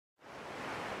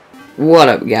What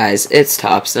up, guys? It's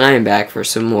Tops, and I am back for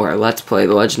some more Let's Play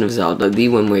The Legend of Zelda, The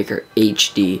Wind Waker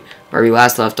HD. Where we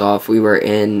last left off, we were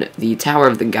in the Tower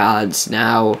of the Gods.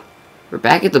 Now, we're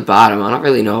back at the bottom. I don't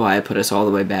really know why I put us all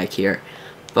the way back here.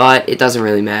 But it doesn't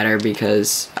really matter,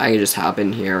 because I can just hop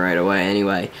in here right away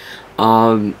anyway.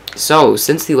 So,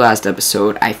 since the last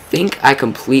episode, I think I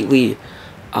completely,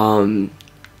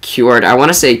 cured. I want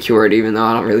to say cured, even though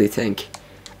I don't really think...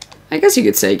 I guess you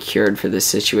could say cured for this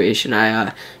situation.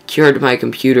 I cured my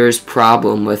computer's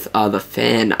problem with the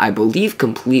fan, I believe,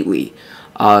 completely.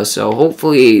 So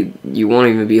hopefully you won't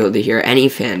even be able to hear any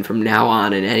fan from now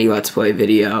on in any Let's Play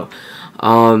video.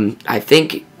 I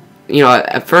think, you know,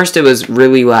 at first it was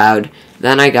really loud.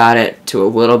 Then I got it to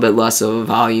a little bit less of a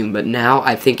volume. But now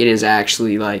I think it is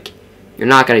actually, like, you're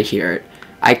not going to hear it.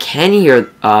 I can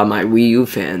hear my Wii U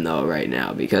fan, though, right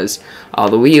now, because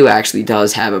the Wii U actually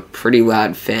does have a pretty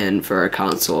loud fan for a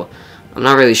console. I'm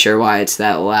not really sure why it's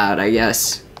that loud, I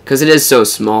guess, because it is so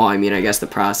small. I mean, I guess the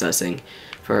processing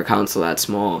for a console that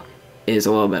small is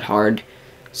a little bit hard.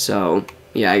 So,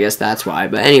 yeah, I guess that's why.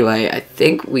 But anyway, I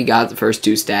think we got the first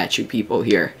two statue people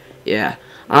here. Yeah.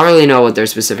 I don't really know what their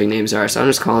specific names are, so I'm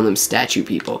just calling them statue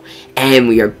people. And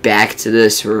we are back to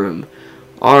this room.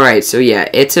 Alright, so yeah,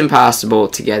 it's impossible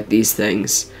to get these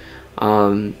things,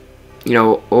 you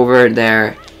know, over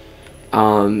there. I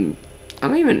don't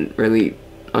even really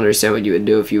understand what you would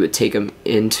do if you would take them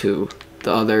into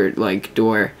the other, like,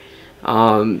 door.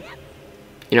 You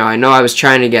know, I know I was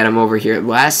trying to get them over here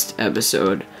last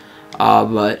episode,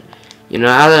 but, you know,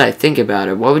 now that I think about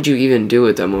it, what would you even do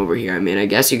with them over here? I mean, I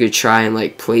guess you could try and,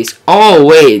 like, place... Oh,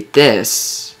 wait,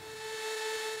 this...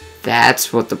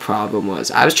 That's what the problem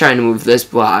was. I was trying to move this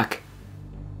block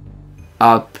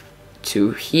up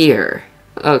to here.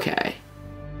 Okay.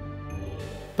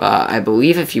 But I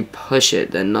believe if you push it,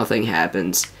 then nothing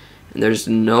happens. And there's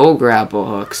no grapple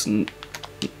hooks. I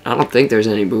don't think there's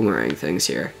any boomerang things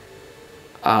here.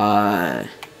 No,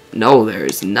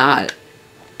 there's not.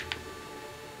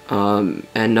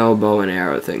 And no bow and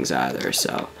arrow things either,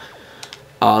 so.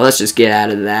 Let's just get out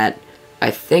of that.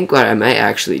 I think what I might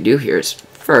actually do here is...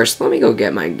 First, let me go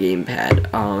get my gamepad,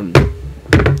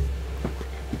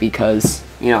 because,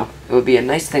 you know, it would be a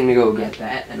nice thing to go get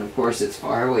that, and of course it's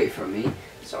far away from me,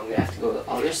 so I'm going to have to go to the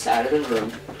other side of the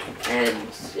room, and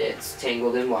it's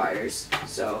tangled in wires,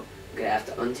 so I'm going to have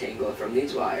to untangle it from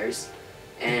these wires,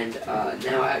 and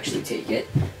now I actually take it.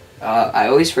 I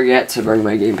always forget to bring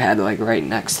my gamepad, like, right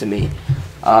next to me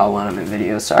when I'm in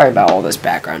video. Sorry about all this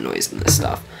background noise and this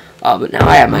stuff, but now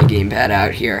I have my gamepad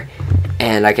out here.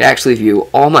 And I could actually view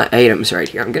all my items right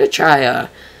here. I'm going to try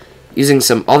using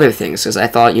some other things. Because I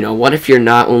thought, you know, what if you're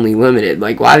not only limited?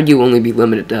 Like, why would you only be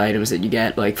limited to items that you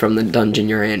get, like, from the dungeon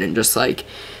you're in? And just, like,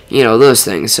 you know, those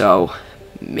things. So,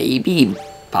 maybe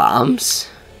bombs?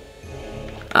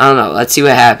 I don't know. Let's see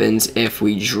what happens if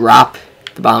we drop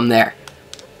the bomb there.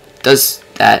 Does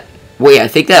that... Wait, I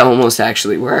think that almost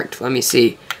actually worked. Let me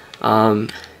see.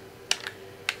 Nope.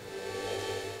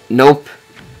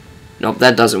 Nope,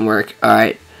 that doesn't work.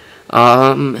 Alright.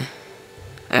 I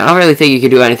don't really think you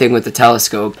can do anything with the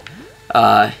telescope.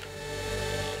 Yeah,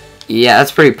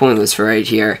 that's pretty pointless for right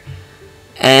here.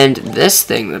 And this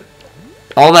thing,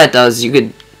 all that does, you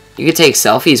could take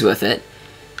selfies with it.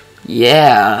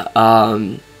 Yeah,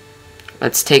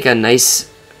 let's take a nice...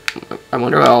 I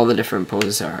wonder what all the different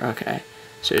poses are. Okay,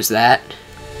 so there's that.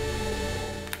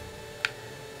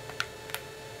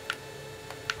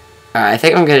 Alright, I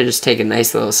think I'm gonna just take a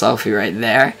nice little selfie right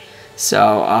there.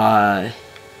 So,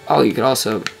 oh, you could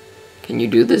also... Can you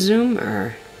do the zoom,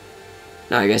 or...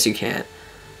 No, I guess you can't.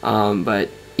 But,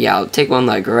 yeah, I'll take one,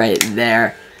 like, right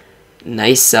there.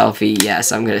 Nice selfie.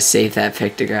 Yes, I'm gonna save that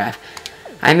pictograph.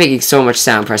 I'm making so much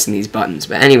sound pressing these buttons.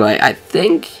 But anyway, I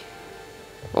think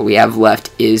what we have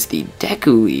left is the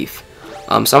Deku Leaf.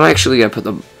 So I'm actually gonna put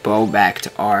the bow back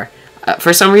to R.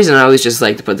 For some reason, I always just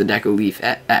like to put the Deku Leaf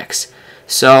at X.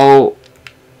 So,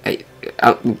 I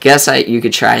guess you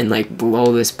could try and, like,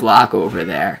 blow this block over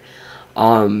there.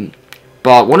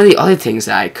 But one of the other things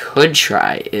that I could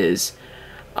try is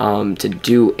to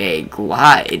do a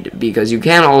glide, because you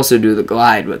can also do the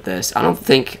glide with this. I don't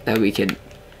think that we could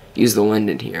use the wind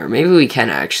in here. Maybe we can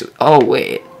actually. Oh,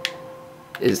 wait.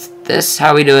 Is this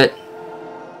how we do it?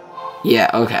 Yeah,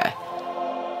 okay.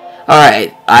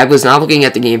 Alright, I was not looking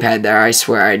at the gamepad there. I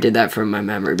swear I did that from my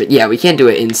memory. But yeah, we can't do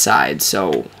it inside,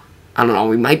 so I don't know.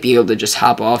 We might be able to just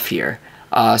hop off here.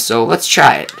 So let's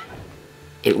try it.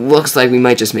 It looks like we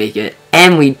might just make it.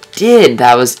 And we did!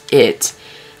 That was it.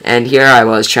 And here I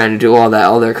was trying to do all that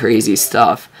other crazy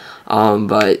stuff.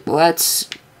 But let's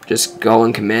just go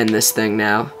and command this thing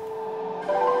now.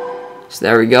 So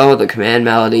there we go, the command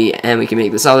melody, and we can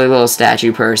make this other little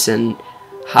statue person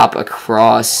hop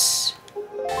across.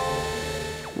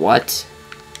 What?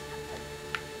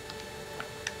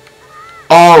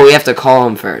 Oh, we have to call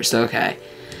him first. Okay.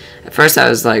 At first I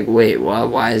was like, wait, what?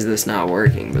 Why is this not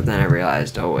working? But then I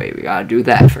realized, oh wait, we gotta do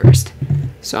that first.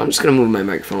 So I'm just gonna move my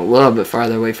microphone a little bit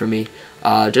farther away from me,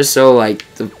 just so like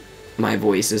my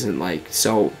voice isn't like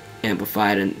so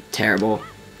amplified and terrible.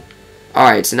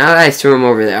 Alright, so now that I threw him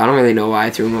over there, I don't really know why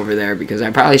I threw him over there, because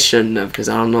I probably shouldn't have, because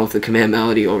I don't know if the command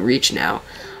melody will reach now.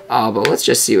 But let's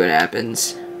just see what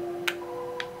happens.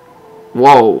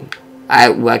 Whoa, I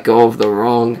let go of the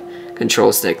wrong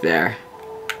control stick there.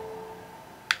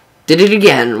 Did it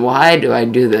again. Why do I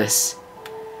do this?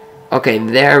 Okay,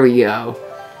 there we go.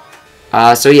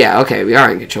 So yeah, okay, we are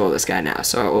in control of this guy now.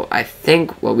 So I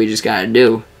think what we just gotta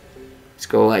do is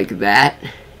go like that,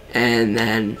 and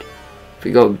then if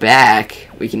we go back,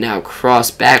 we can now cross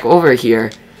back over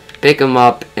here, pick him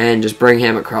up, and just bring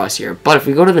him across here. But if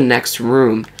we go to the next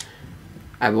room,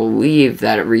 I believe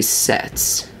that it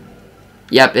resets.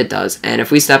 Yep, it does. And if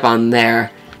we step on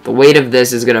there, the weight of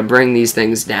this is gonna bring these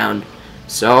things down.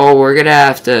 So we're gonna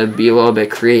have to be a little bit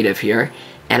creative here.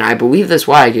 And I believe this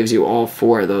Y gives you all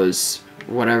 4 of those,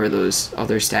 whatever those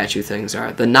other statue things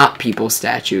are. The not people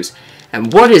statues.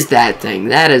 And what is that thing?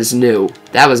 That is new.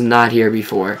 That was not here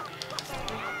before.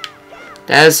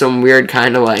 That is some weird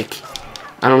kind of like,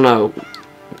 I don't know,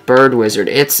 bird wizard.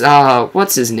 It's,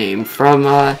 what's his name? From,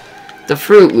 the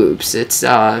Fruit Loops. It's,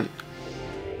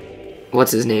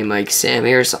 what's his name? Like,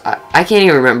 Sammy or so. I can't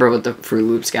even remember what the Fruit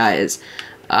Loops guy is.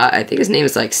 I think his name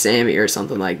is like Sammy or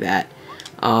something like that.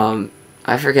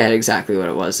 I forget exactly what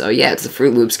it was. Oh yeah, it's the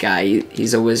Fruit Loops guy.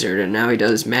 He's a wizard, and now he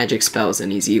does magic spells,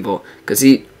 and he's evil because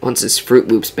he wants his Fruit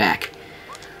Loops back.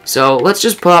 So let's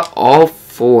just put up all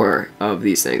 4 of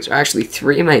these things. Or actually,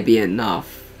 3 might be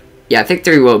enough. Yeah, I think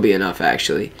 3 will be enough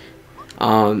actually.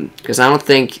 Because I don't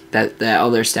think that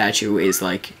other statue weighs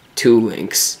like 2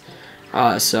 links.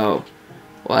 So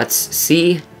let's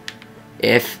see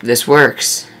if this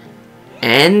works.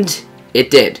 And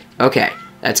it did. Okay,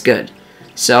 that's good.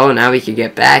 So now we can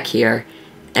get back here,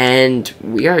 and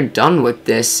we are done with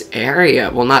this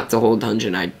area. Well, not the whole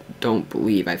dungeon, I don't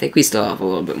believe. I think we still have a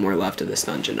little bit more left of this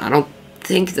dungeon. I don't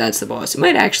think that's the boss. It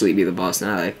might actually be the boss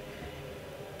now. I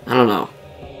don't know.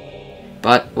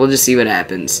 But we'll just see what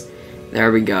happens.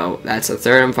 There we go. That's the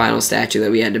 3rd and final statue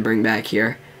that we had to bring back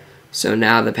here. So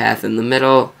now the path in the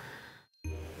middle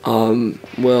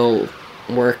will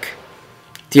work.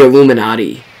 The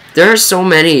Illuminati. There are so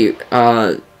many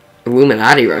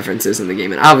Illuminati references in the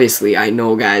game, and obviously I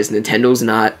know, guys, Nintendo's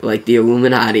not like the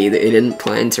Illuminati. They didn't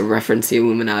plan to reference the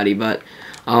Illuminati, but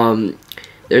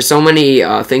there's so many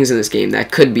things in this game that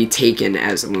could be taken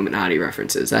as Illuminati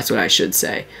references. That's what I should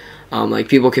say. Like,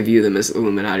 people could view them as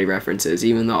Illuminati references,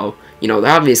 even though, you know,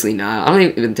 they're obviously not. I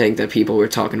don't even think that people were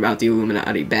talking about the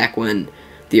Illuminati back when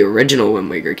the original Wind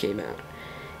Waker came out.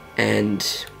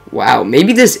 And wow,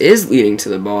 maybe this is leading to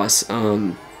the boss.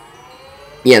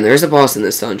 Yeah, there's a boss in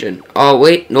this dungeon. Oh,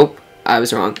 wait, nope, I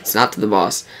was wrong. It's not to the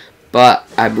boss. But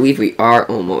I believe we are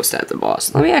almost at the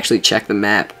boss. Let me actually check the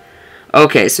map.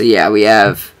 Okay, so yeah, we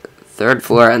have 3rd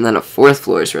floor and then a 4th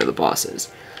floor is where the boss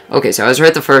is. Okay, so I was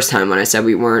right the first time when I said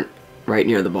we weren't right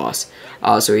near the boss.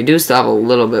 So we do still have a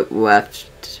little bit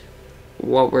left.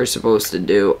 What we're supposed to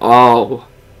do. Oh,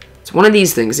 it's one of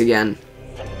these things again.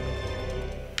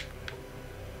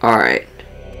 Alright.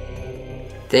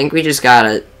 Think we just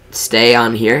gotta stay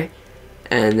on here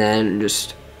and then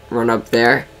just run up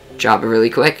there, drop it really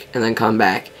quick, and then come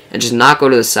back. And just not go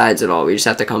to the sides at all. We just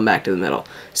have to come back to the middle.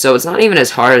 So it's not even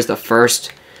as hard as the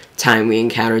first time we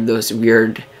encountered those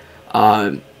weird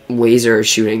laser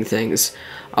shooting things.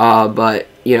 But,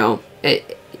 you know,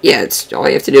 yeah, it's all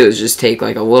you have to do is just take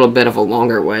like a little bit of a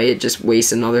longer way. It just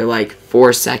wastes another like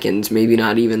 4 seconds, maybe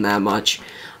not even that much.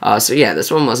 So yeah,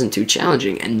 this one wasn't too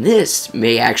challenging, and this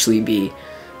may actually be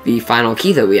the final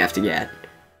key that we have to get.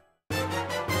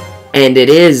 And it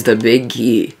is the big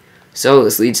key. So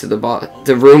this leads to the boss,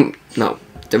 the room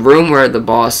where the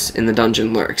boss in the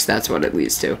dungeon lurks. That's what it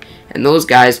leads to. And those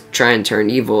guys try and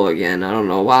turn evil again. I don't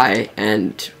know why.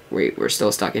 And wait, we're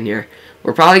still stuck in here.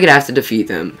 We're probably gonna have to defeat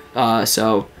them.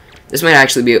 So this might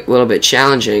actually be a little bit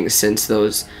challenging since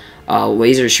those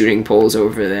laser shooting poles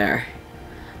over there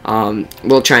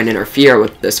will try and interfere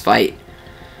with this fight.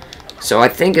 So I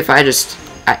think if I just...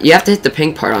 you have to hit the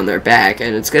pink part on their back,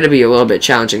 and it's going to be a little bit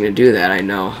challenging to do that, I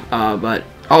know. But,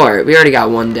 alright, we already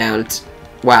got one down.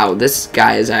 Wow, this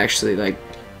guy is actually, like,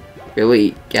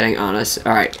 really getting on us.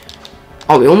 Alright.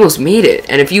 Oh, we almost made it.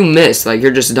 And if you miss, like,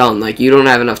 you're just done. Like, you don't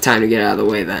have enough time to get out of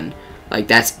the way then. Like,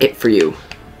 that's it for you.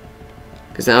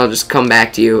 Because then I'll just come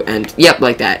back to you and, yep,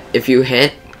 like that. If you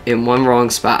hit in one wrong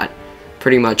spot,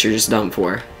 pretty much you're just done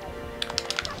for.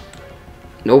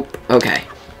 Nope. Okay.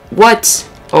 What?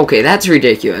 Okay, that's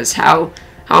ridiculous. How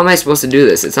am I supposed to do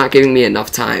this? It's not giving me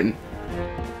enough time.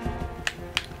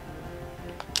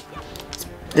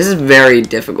 This is very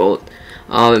difficult.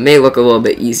 It may look a little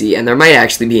bit easy, and there might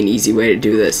actually be an easy way to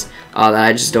do this that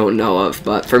I just don't know of.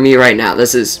 But for me right now,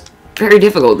 this is very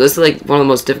difficult. This is like one of the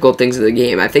most difficult things of the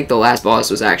game. I think the last boss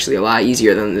was actually a lot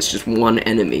easier than this just one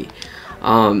enemy.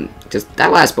 Just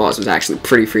that last boss was actually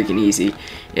pretty freaking easy.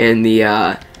 In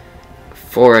the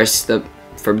forest, the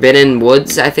Forbidden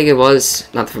Woods, I think it was.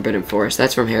 Not the Forbidden Forest.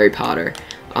 That's from Harry Potter.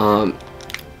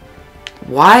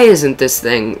 Why isn't this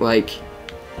thing like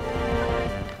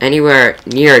anywhere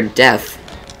near death?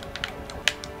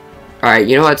 Alright,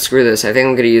 you know what? Screw this. I think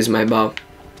I'm going to use my bow.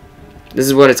 This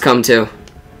is what it's come to.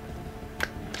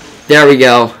 There we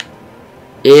go.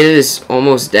 It is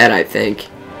almost dead, I think.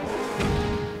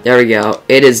 There we go.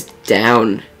 It is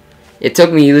down. It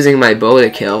took me using my bow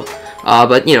to kill.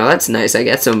 But, you know, that's nice. I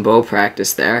get some bow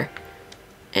practice there.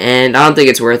 And I don't think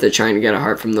it's worth it trying to get a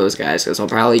heart from those guys, because I'll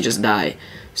probably just die.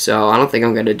 So I don't think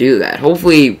I'm going to do that.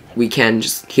 Hopefully we can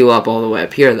just heal up all the way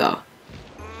up here, though.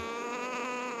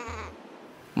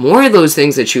 More of those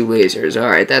things that shoot lasers.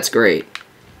 Alright, that's great.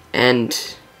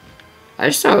 And I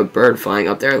just saw a bird flying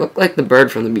up there. It looked like the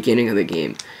bird from the beginning of the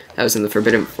game. That was in the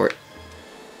Forbidden Fort.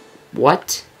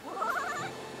 What?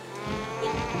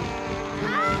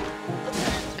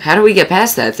 How do we get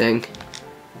past that thing?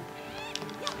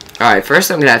 Alright,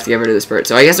 first I'm going to have to get rid of this bird.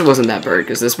 So I guess it wasn't that bird,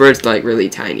 because this bird's like really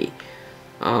tiny.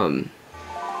 I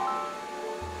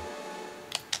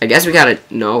guess we gotta...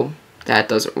 No, that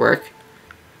doesn't work.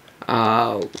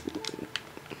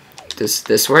 Does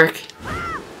this work?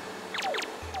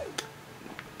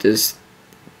 Does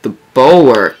the bow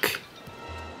work?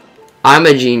 I'm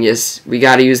a genius. We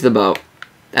gotta use the bow.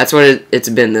 That's what it's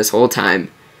been this whole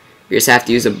time. We just have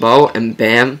to use a bow, and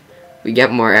bam, we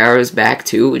get more arrows back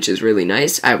too, which is really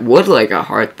nice. I would like a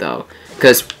heart though,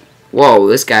 because, whoa,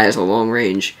 this guy has a long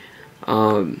range.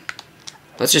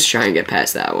 Let's just try and get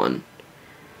past that one.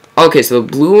 Okay, so the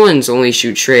blue ones only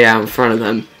shoot straight out in front of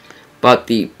them, but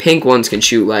the pink ones can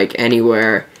shoot like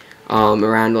anywhere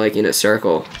around like in a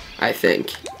circle, I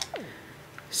think.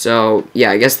 So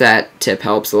yeah, I guess that tip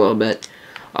helps a little bit.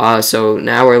 So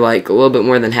now we're like a little bit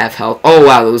more than half health. Oh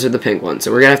wow, those are the pink ones,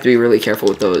 so we're gonna have to be really careful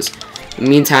with those. In the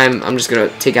meantime, I'm just gonna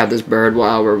take out this bird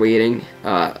while we're waiting.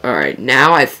 Alright,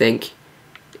 now I think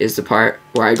is the part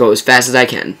where I go as fast as I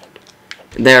can.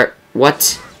 There,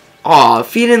 what? Aw,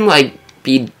 if he didn't like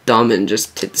be dumb and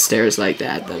just hit the stairs like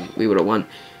that, then we would have won.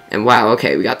 And wow,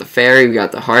 okay, we got the fairy, we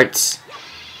got the hearts.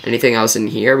 Anything else in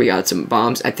here? We got some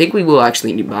bombs. I think we will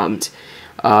actually need bombs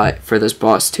for this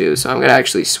boss too. So I'm going to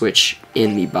actually switch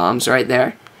in the bombs right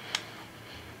there.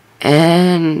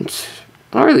 And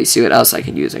I don't really see what else I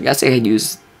could use. I guess I could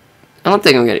use... I don't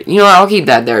think I'm going to... You know what? I'll keep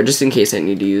that there just in case I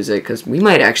need to use it, because we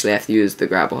might actually have to use the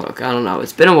grapple hook. I don't know.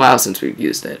 It's been a while since we've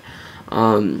used it.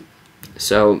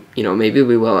 So, you know, maybe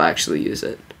we will actually use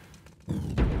it.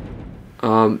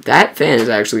 That fan is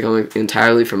actually coming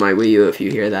entirely from my Wii U, if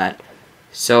you hear that.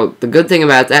 So, the good thing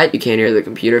about that, you can't hear the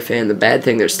computer fan. The bad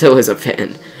thing, there still is a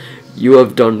fan. You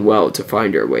have done well to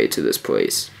find your way to this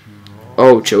place.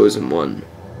 Oh, chosen one.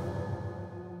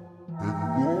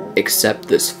 Accept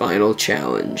this final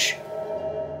challenge.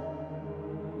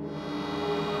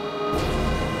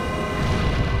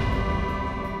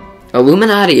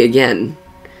 Illuminati again.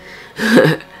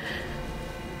 The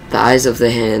eyes of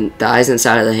the hand, the eyes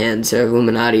inside of the hands are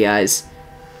Illuminati eyes.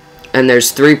 And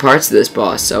there's 3 parts to this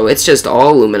boss, so it's just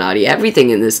all Illuminati. Everything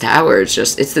in this tower,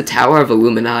 it's the Tower of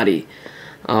Illuminati.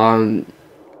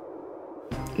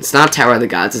 It's not Tower of the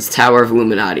Gods, it's Tower of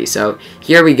Illuminati. So,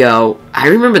 here we go. I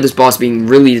remember this boss being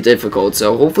really difficult,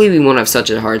 so hopefully we won't have such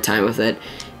a hard time with it.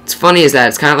 It's funny is that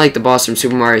it's kind of like the boss from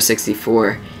Super Mario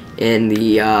 64 in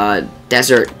the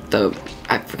desert,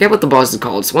 I forget what the boss is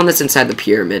called. It's one that's inside the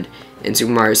pyramid in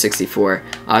Super Mario 64.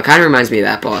 Kind of reminds me of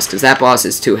that boss, because that boss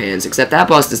is 2 hands, except that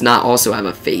boss does not also have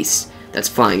a face that's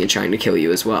flying and trying to kill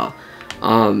you as well.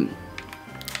 And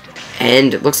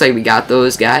it looks like we got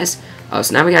those guys.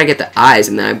 So now we gotta get the eyes,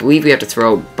 and then I believe we have to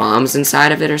throw bombs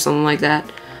inside of it or something like that.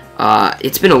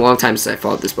 It's been a long time since I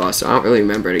fought this boss, so I don't really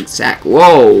remember it exactly.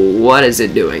 Whoa, what is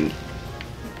it doing?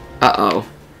 Uh-oh.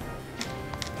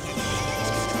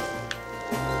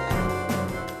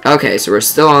 Okay, so we're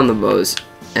still on the bows,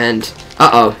 and,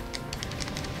 uh-oh,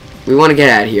 we want to get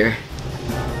out of here.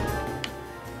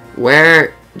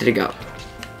 Where did it go?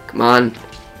 Come on.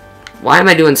 Why am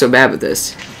I doing so bad with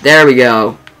this? There we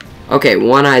go. Okay,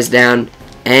 one eye's down,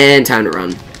 and time to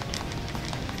run.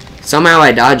 Somehow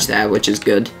I dodged that, which is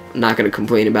good. I'm not going to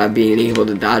complain about being able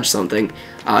to dodge something.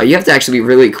 You have to actually be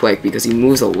really quick because he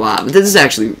moves a lot. But this is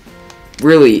actually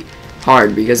really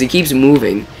hard because he keeps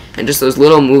moving. And just those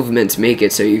little movements make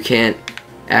it so you can't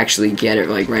actually get it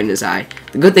like right in his eye.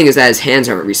 The good thing is that his hands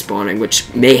aren't respawning, which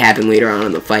may happen later on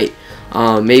in the fight.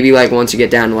 Maybe like once you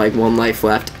get down to like 1 life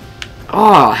left.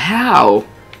 Oh, how?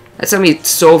 That sent me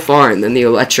so far, and then the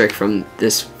electric from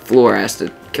this floor has to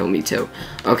kill me too.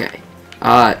 Okay.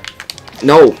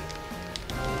 No.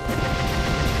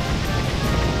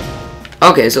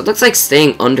 Okay, so it looks like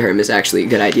staying under him is actually a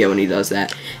good idea when he does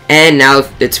that. And now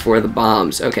it's for the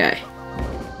bombs. Okay.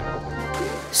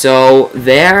 So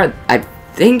there, I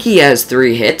think he has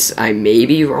 3 hits. I may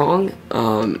be wrong.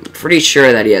 Pretty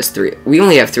sure that he has 3. We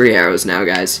only have 3 arrows now,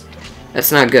 guys.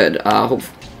 That's not good.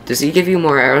 Does he give you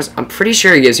more arrows? I'm pretty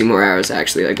sure he gives you more arrows,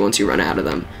 actually, like once you run out of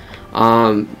them.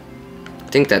 I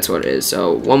think that's what it is.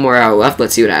 So 1 more arrow left.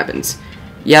 Let's see what happens.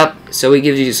 Yep. So he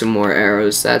gives you some more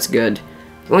arrows. That's good.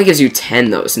 He only gives you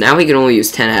 10 though, so now we can only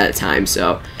use 10 at a time.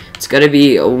 So it's gonna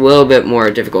be a little bit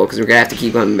more difficult because we're gonna have to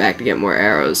keep coming back to get more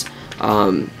arrows.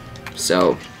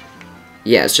 So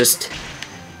yeah, it's just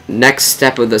next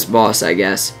step of this boss, I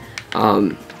guess.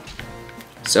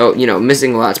 So you know,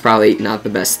 missing a lot's probably not the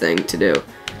best thing to do.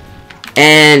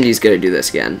 And he's gonna do this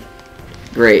again.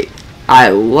 Great. I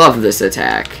love this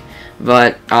attack,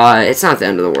 but it's not the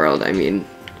end of the world. I mean,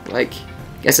 like,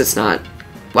 I guess it's not.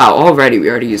 Wow, already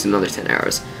we already used another 10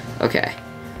 arrows. Okay.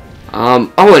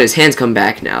 Oh, and his hands come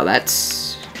back now.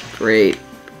 That's great.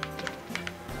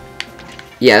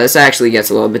 Yeah, this actually gets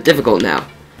a little bit difficult now.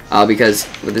 Because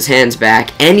with his hands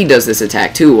back, and he does this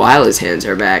attack too while his hands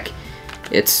are back,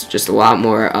 it's just a lot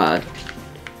more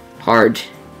hard.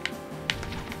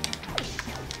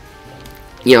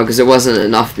 You know, because it wasn't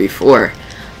enough before.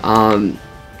 But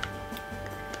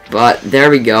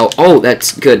there we go. Oh,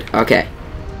 that's good. Okay.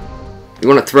 We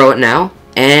want to throw it now,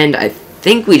 and I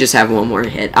think we just have 1 more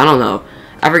hit. I don't know.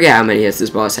 I forget how many hits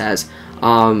this boss has.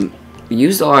 We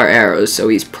used all our arrows, so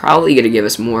he's probably going to give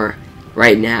us more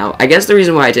right now. I guess the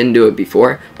reason why I didn't do it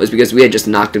before was because we had just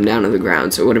knocked him down to the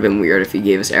ground, so it would have been weird if he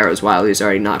gave us arrows while he was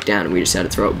already knocked down and we just had to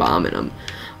throw a bomb in him.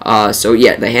 So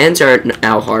yeah, the hands are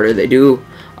now harder. They do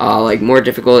like more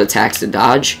difficult attacks to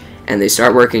dodge, and they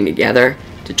start working together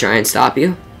to try and stop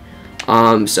you.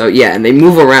 So yeah, and they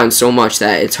move around so much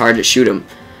that it's hard to shoot them.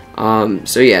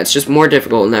 So yeah, it's just more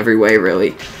difficult in every way,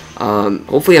 really.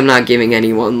 Hopefully I'm not giving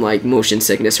anyone like motion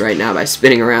sickness right now by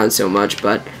spinning around so much,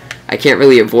 but I can't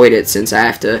really avoid it since I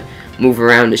have to move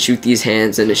around to shoot these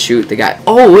hands and to shoot the guy.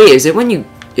 Oh wait, is it when you?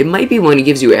 It might be when he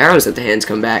gives you arrows that the hands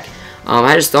come back.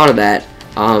 I just thought of that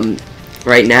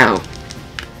right now.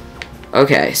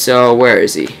 Okay, so where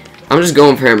is he? I'm just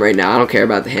going for him right now. I don't care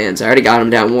about the hands. I already got him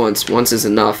down once. Once is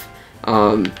enough.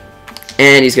 And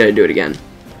he's gonna do it again.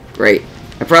 Great.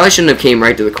 I probably shouldn't have came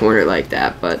right to the corner like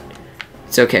that, but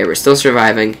it's okay. We're still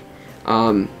surviving.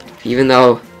 Even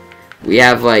though we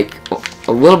have like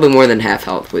a little bit more than half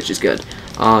health, which is good.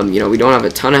 You know, we don't have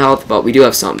a ton of health, but we do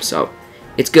have some, so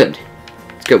it's good.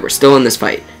 It's good. We're still in this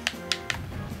fight.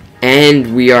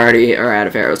 And we already are out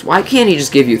of arrows. Why can't he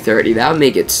just give you 30? That would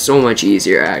make it so much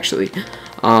easier, actually.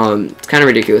 It's kind of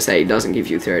ridiculous that he doesn't give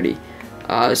you 30.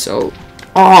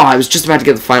 Oh, I was just about to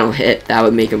get the final hit. That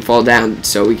would make him fall down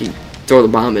so we can throw the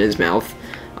bomb in his mouth.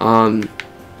 I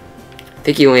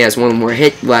think he only has 1 more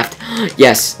hit left.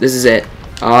 Yes, this is it.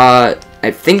 I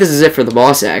think this is it for the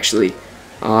boss, actually.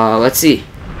 Let's see.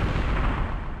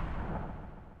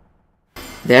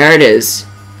 There it is.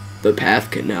 The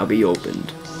path can now be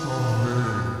opened.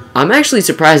 I'm actually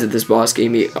surprised that this boss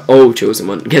gave me... Oh, chosen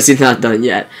one. Guess he's not done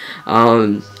yet.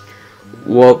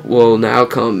 What will now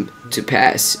come to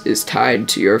pass is tied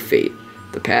to your fate.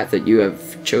 The path that you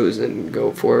have chosen,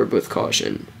 go forward with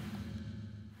caution.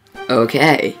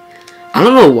 Okay. I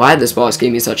don't know why this boss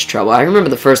gave me such trouble. I remember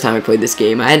the first time I played this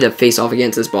game, I had to face off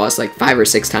against this boss like 5 or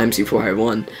 6 times before I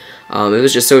won. It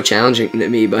was just so challenging to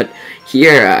me, but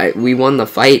here we won the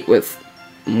fight with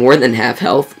more than half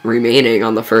health remaining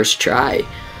on the first try.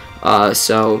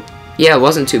 So yeah, it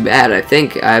wasn't too bad. I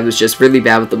think I was just really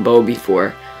bad with the bow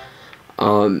before.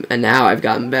 And now I've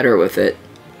gotten better with it.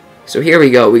 So here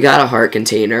we go. We got a heart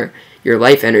container. Your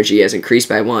life energy has increased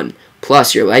by 1.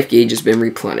 Plus, your life gauge has been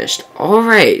replenished.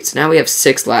 Alright, so now we have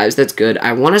 6 lives. That's good.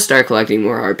 I want to start collecting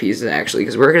more heart pieces, actually,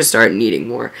 because we're going to start needing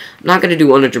more. I'm not going to do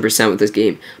 100% with this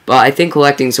game, but I think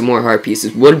collecting some more heart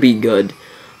pieces would be good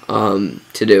to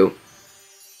do.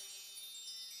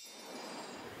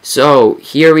 So,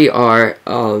 here we are.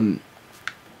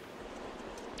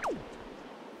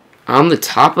 On the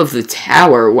top of the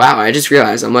tower. Wow, I just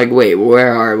realized. I'm like, wait,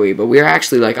 where are we? But we're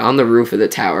actually, like, on the roof of the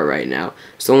tower right now.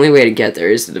 So the only way to get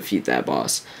there is to defeat that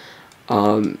boss.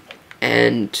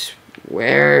 And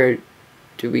where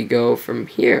do we go from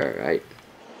here?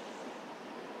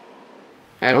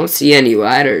 I don't see any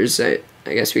ladders. I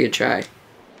guess we could try.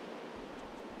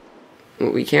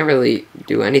 Well, we can't really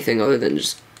do anything other than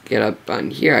just get up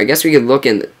on here. I guess we could look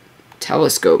in the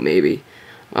telescope, maybe.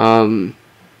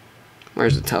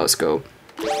 Where's the telescope?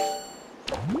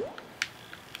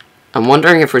 I'm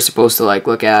wondering if we're supposed to, like,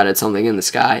 look out at something in the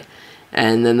sky,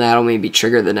 and then that'll maybe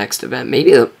trigger the next event.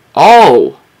 Maybe the...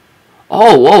 Oh!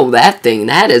 Oh, whoa, that thing.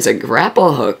 That is a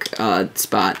grapple hook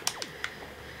spot.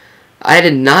 I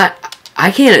did not...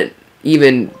 I can't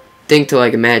even think to,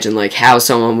 like, imagine, like, how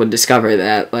someone would discover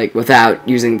that, like, without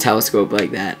using a telescope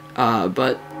like that.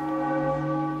 But...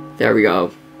 There we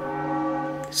go.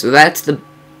 So that's the...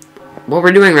 What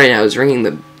we're doing right now is ringing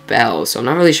the bell, so I'm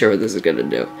not really sure what this is gonna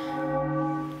do.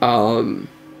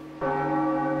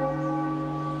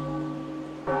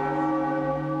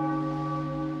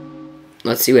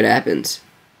 Let's see what happens.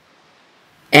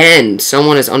 And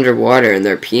someone is underwater and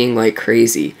they're peeing like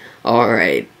crazy.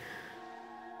 Alright.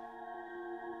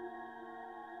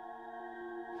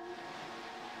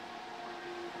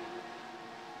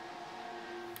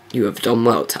 You have done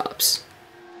well, Tops.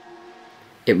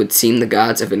 It would seem the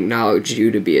gods have acknowledged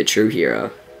you to be a true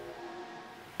hero.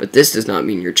 But this does not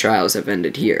mean your trials have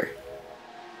ended here.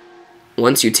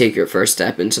 Once you take your first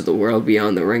step into the world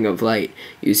beyond the ring of light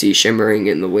you see shimmering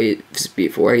in the waves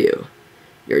before you,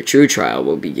 your true trial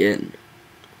will begin.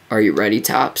 Are you ready,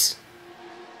 Tops?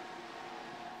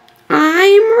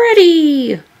 I'm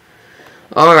ready!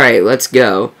 Alright, let's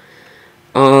go.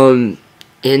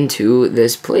 Into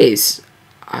this place.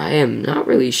 I am not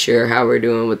really sure how we're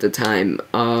doing with the time.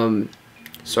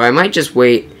 So I might just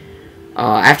wait,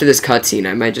 after this cutscene,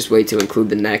 I might just wait to include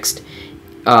the next,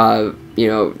 you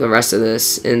know, the rest of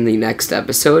this in the next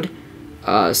episode.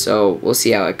 So we'll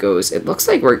see how it goes. It looks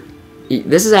like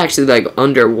this is actually like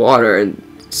underwater and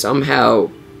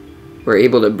somehow we're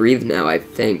able to breathe now, I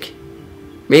think.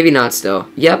 Maybe not still.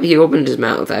 Yep, he opened his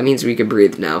mouth. That means we can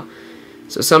breathe now.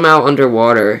 So somehow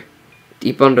underwater,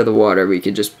 deep under the water, we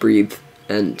could just breathe.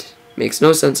 And makes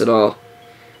no sense at all.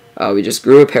 We just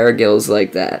grew a pair of gills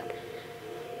like that.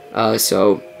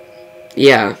 So,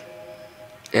 yeah.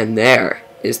 And there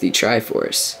is the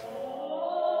Triforce.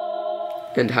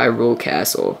 And Hyrule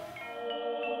Castle.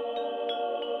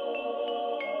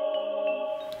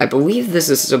 I believe this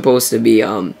is supposed to be,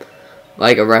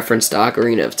 like a reference to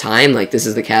Ocarina of Time. Like, this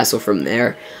is the castle from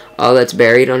there. That's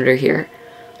buried under here.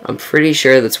 I'm pretty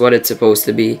sure that's what it's supposed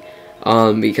to be.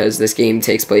 Because this game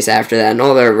takes place after that, and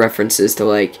all their references to,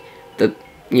 like, the,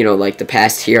 you know, like, the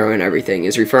past hero and everything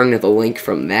is referring to the Link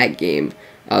from that game.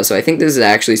 So I think this is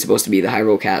actually supposed to be the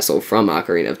Hyrule Castle from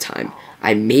Ocarina of Time.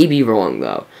 I may be wrong,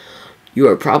 though. You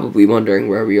are probably wondering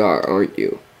where we are, aren't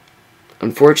you?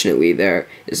 Unfortunately, there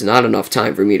is not enough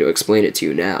time for me to explain it to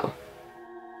you now.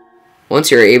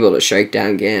 Once you're able to strike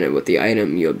down Ganon with the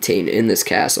item you obtain in this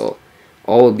castle,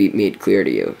 all will be made clear to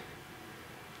you.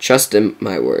 Trust in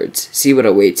my words. See what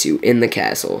awaits you in the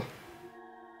castle.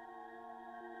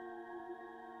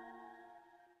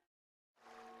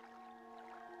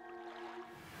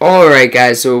 Alright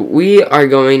guys, so we are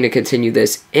going to continue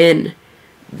this in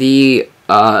the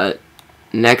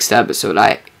next episode.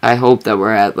 I hope that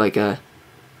we're at like a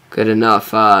good enough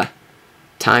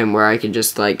time where I can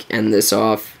just like end this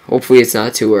off. Hopefully it's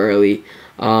not too early.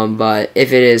 But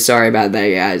if it is, sorry about that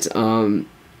guys.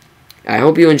 I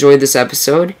hope you enjoyed this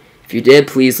episode. If you did,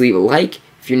 please leave a like.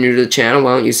 If you're new to the channel,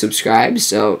 why don't you subscribe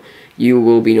so you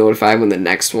will be notified when the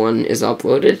next one is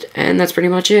uploaded. And that's pretty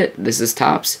much it. This is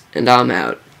Tops, and I'm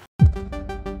out.